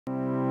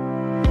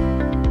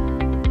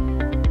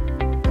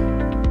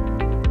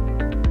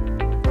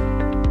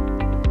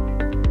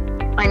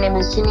name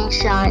is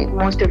Jinisha.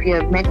 Most of you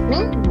have met me,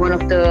 one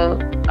of the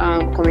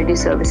community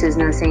services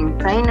nursing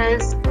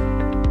trainers.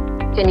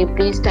 Can you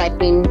please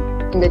type in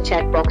the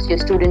chat box your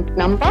student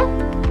number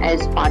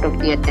as part of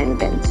the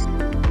attendance?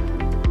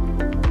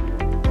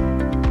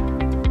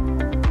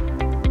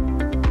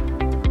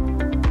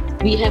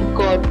 We have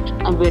got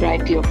a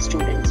variety of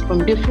students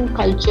from different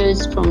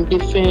cultures, from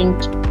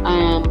different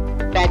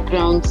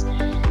backgrounds,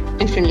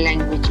 different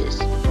languages.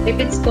 If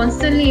it's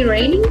constantly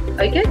raining,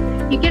 okay,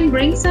 you can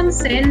bring some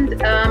sand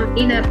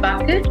in a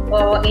bucket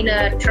or in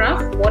a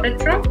trough, water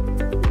trough,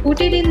 put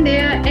it in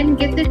there and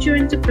get the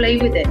children to play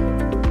with it.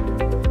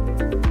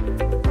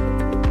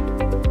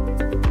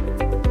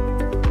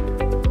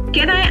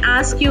 Can I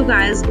ask you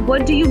guys,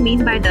 what do you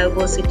mean by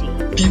diversity?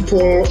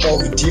 People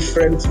of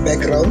different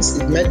backgrounds,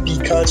 it might be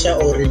culture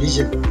or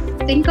religion.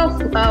 Think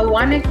of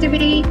one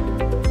activity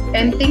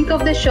and think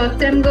of the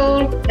short-term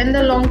goal and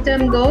the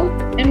long-term goal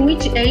and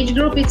which age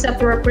group it's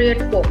appropriate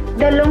for.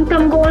 The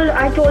long-term goal,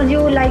 I told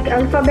you, like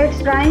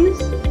alphabets, rhymes.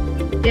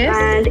 Yes.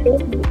 And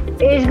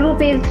age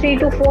group is 3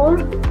 to 4,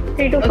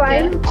 3 to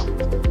 5.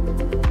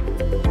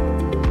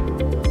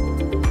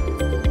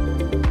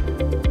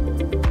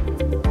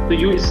 So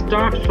you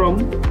start from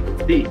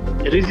the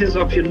regions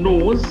of your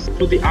nose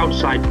to the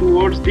outside,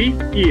 towards the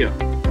ear.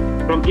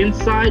 From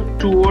inside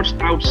towards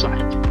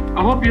outside.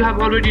 I hope you have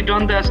already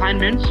done the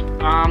assignments.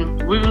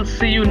 We will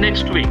see you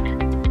next week.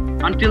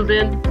 Until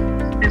then,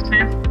 stay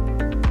safe,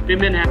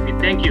 remain happy.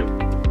 Thank you.